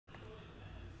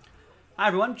Hi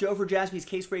everyone, Joe for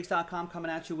JaspysCaseBreaks.com coming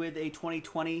at you with a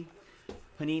 2020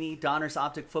 Panini Donruss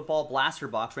Optic Football Blaster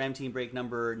Box, Ram Team break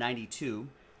number 92.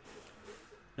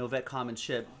 No vet common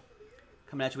ship.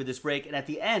 Coming at you with this break, and at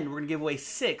the end we're going to give away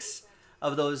 6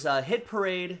 of those Hit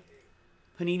Parade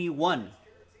Panini 1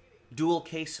 dual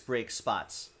case break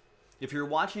spots. If you're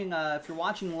watching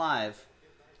live,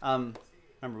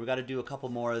 remember we got to do a couple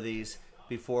more of these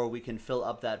before we can fill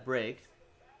up that break,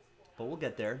 but we'll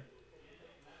get there.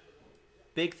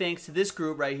 Big thanks to this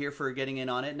group right here for getting in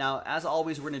on it. Now, as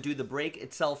always, we're going to do the break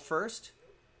itself first.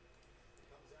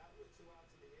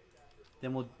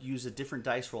 Then we'll use a different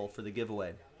dice roll for the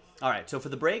giveaway. All right, so for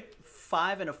the break,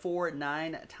 5 and a 4,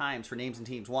 9 times for names and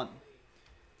teams. 1,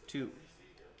 2,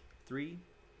 3,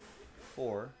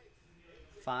 4,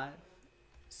 5,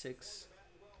 6,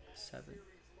 7,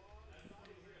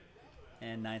 8,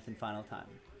 and 9th and final time.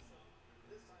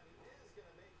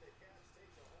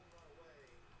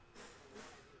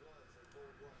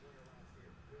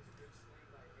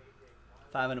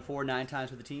 Five and a 4, 9 times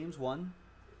for the teams. 1,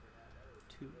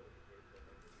 2,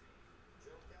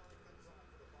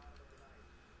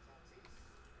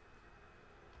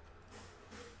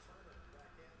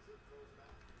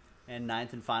 and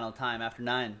 9th and final time after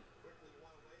 9.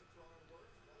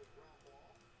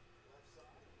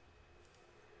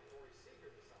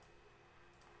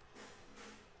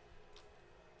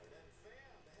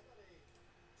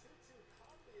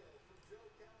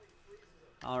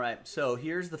 All right, so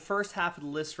here's the first half of the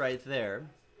list right there.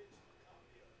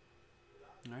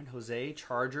 All right, Jose,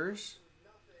 Chargers.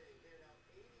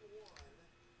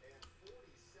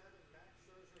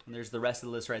 And there's the rest of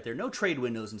the list right there. No trade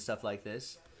windows and stuff like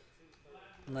this.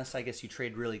 Unless, I guess, you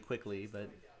trade really quickly, but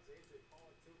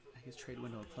I guess trade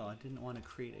window, oh, I didn't want to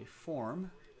create a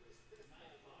form.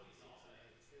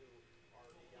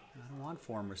 I don't want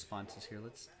form responses here.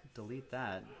 Let's delete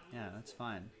that. Yeah, that's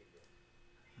fine.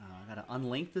 I gotta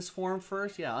unlink this form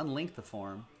first. Yeah, unlink the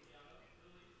form.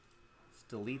 Let's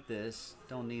delete this.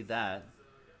 Don't need that.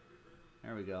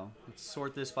 There we go. Let's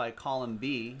sort this by column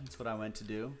B. That's what I went to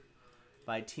do.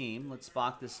 By team. Let's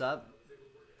box this up.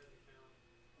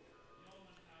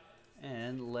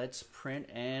 And let's print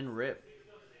and rip.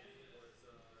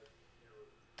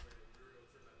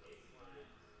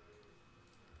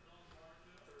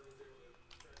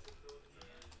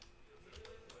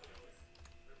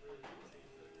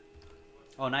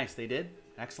 Oh, nice. They did?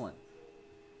 Excellent.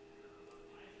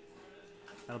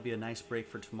 That'll be a nice break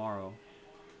for tomorrow.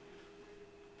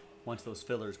 Once those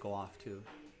fillers go off, too.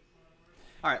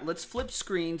 All right, let's flip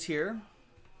screens here.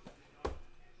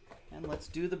 And let's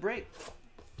do the break.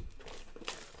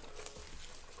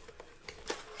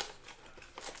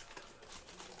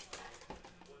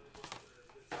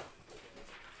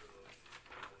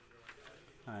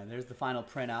 All right, there's the final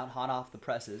printout, hot off the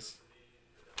presses.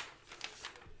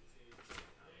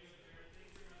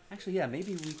 Actually, yeah,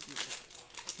 maybe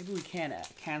we can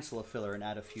cancel a filler and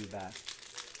add a few back.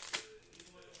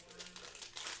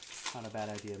 Not a bad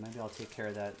idea. Maybe I'll take care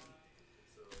of that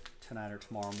tonight or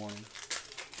tomorrow morning.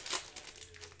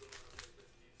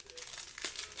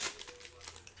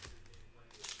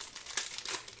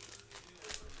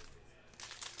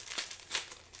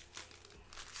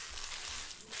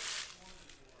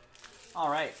 All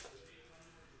right.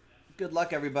 Good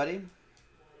luck, everybody.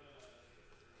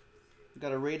 We've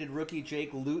got a rated rookie,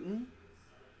 Jake Luton,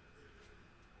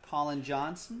 Colin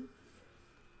Johnson,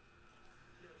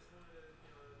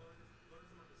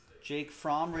 Jake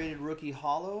Fromm, rated rookie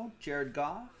hollow, Jared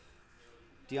Goff,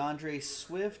 DeAndre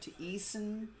Swift,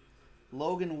 Eason,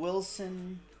 Logan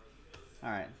Wilson.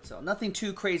 All right, so nothing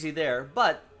too crazy there,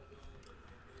 but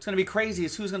what's going to be crazy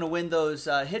is who's going to win those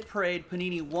Hit Parade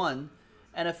Panini 1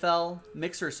 NFL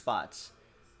mixer spots.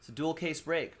 It's a dual case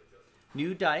break.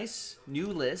 New dice, new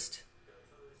list.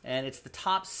 And it's the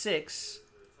top 6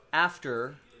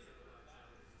 after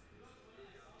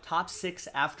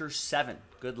 7.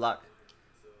 Good luck.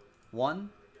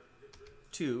 1,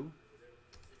 2,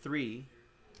 3,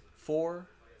 4,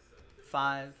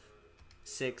 5,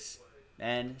 6,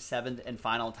 and 7th and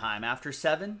final time. After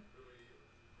 7.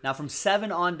 Now from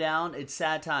 7 on down, it's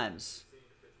sad times.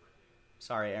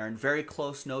 Sorry, Aaron. Very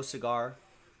close, no cigar.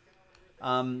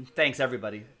 Thanks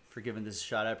everybody for giving this a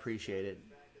shot. I appreciate it.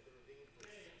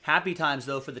 Happy times,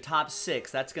 though, for the top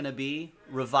 6. That's going to be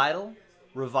Revital.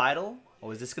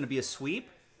 Oh, is this going to be a sweep?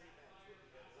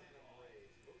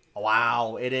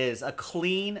 Wow, it is. A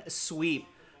clean sweep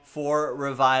for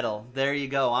Revital. There you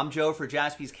go. I'm Joe for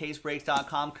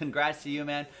JaspysCaseBreaks.com. Congrats to you,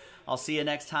 man. I'll see you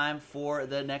next time for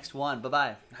the next one. Bye-bye.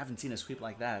 I haven't seen a sweep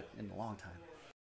like that in a long time.